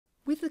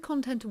With the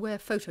content-aware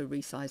photo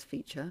resize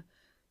feature,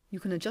 you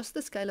can adjust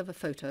the scale of a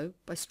photo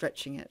by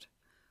stretching it,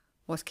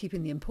 whilst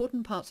keeping the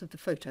important parts of the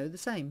photo the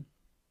same.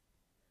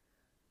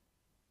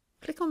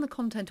 Click on the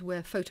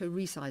content-aware photo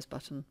resize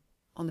button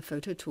on the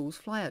Photo Tools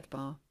flyout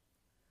bar,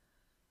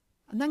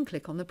 and then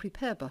click on the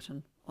Prepare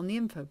button on the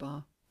info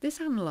bar. This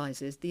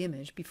analyses the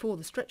image before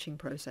the stretching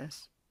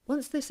process.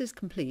 Once this is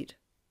complete,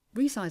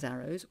 resize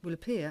arrows will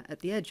appear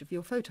at the edge of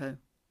your photo.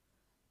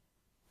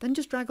 Then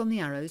just drag on the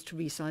arrows to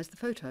resize the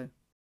photo.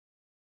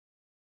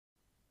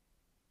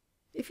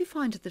 If you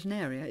find that an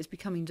area is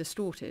becoming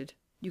distorted,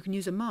 you can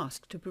use a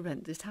mask to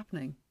prevent this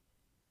happening.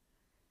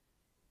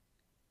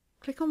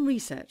 Click on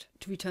Reset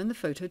to return the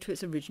photo to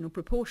its original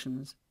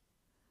proportions,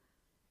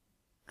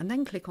 and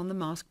then click on the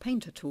Mask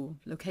Painter tool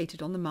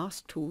located on the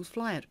Mask Tools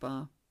flyout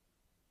bar.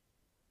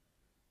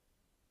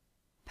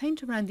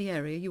 Paint around the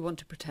area you want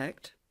to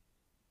protect,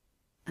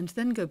 and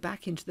then go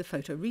back into the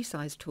Photo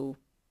Resize tool.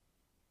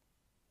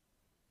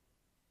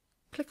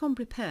 Click on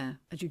Prepare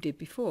as you did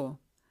before,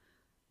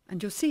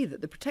 and you'll see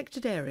that the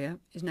protected area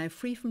is now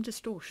free from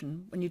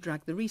distortion when you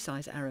drag the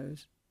resize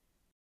arrows.